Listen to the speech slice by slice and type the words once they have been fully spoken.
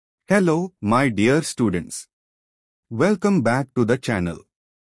Hello, my dear students. Welcome back to the channel.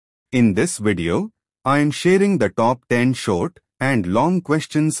 In this video, I am sharing the top 10 short and long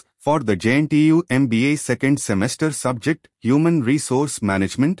questions for the JNTUH MBA second semester subject Human Resource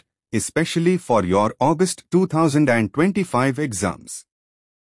Management, especially for your August 2025 exams.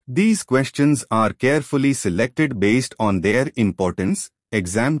 These questions are carefully selected based on their importance,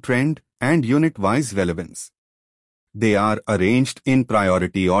 exam trend, and unit-wise relevance. They are arranged in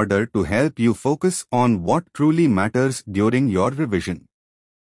priority order to help you focus on what truly matters during your revision.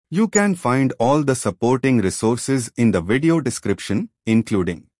 You can find all the supporting resources in the video description,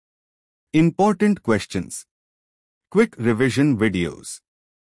 including important questions, quick revision videos,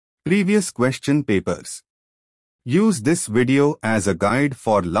 previous question papers. Use this video as a guide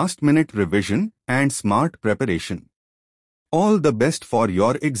for last-minute revision and smart preparation. All the best for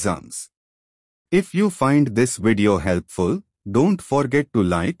your exams. If you find this video helpful, don't forget to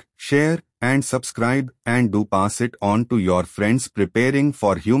like, share, and subscribe, and do pass it on to your friends preparing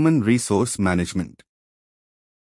for human resource management.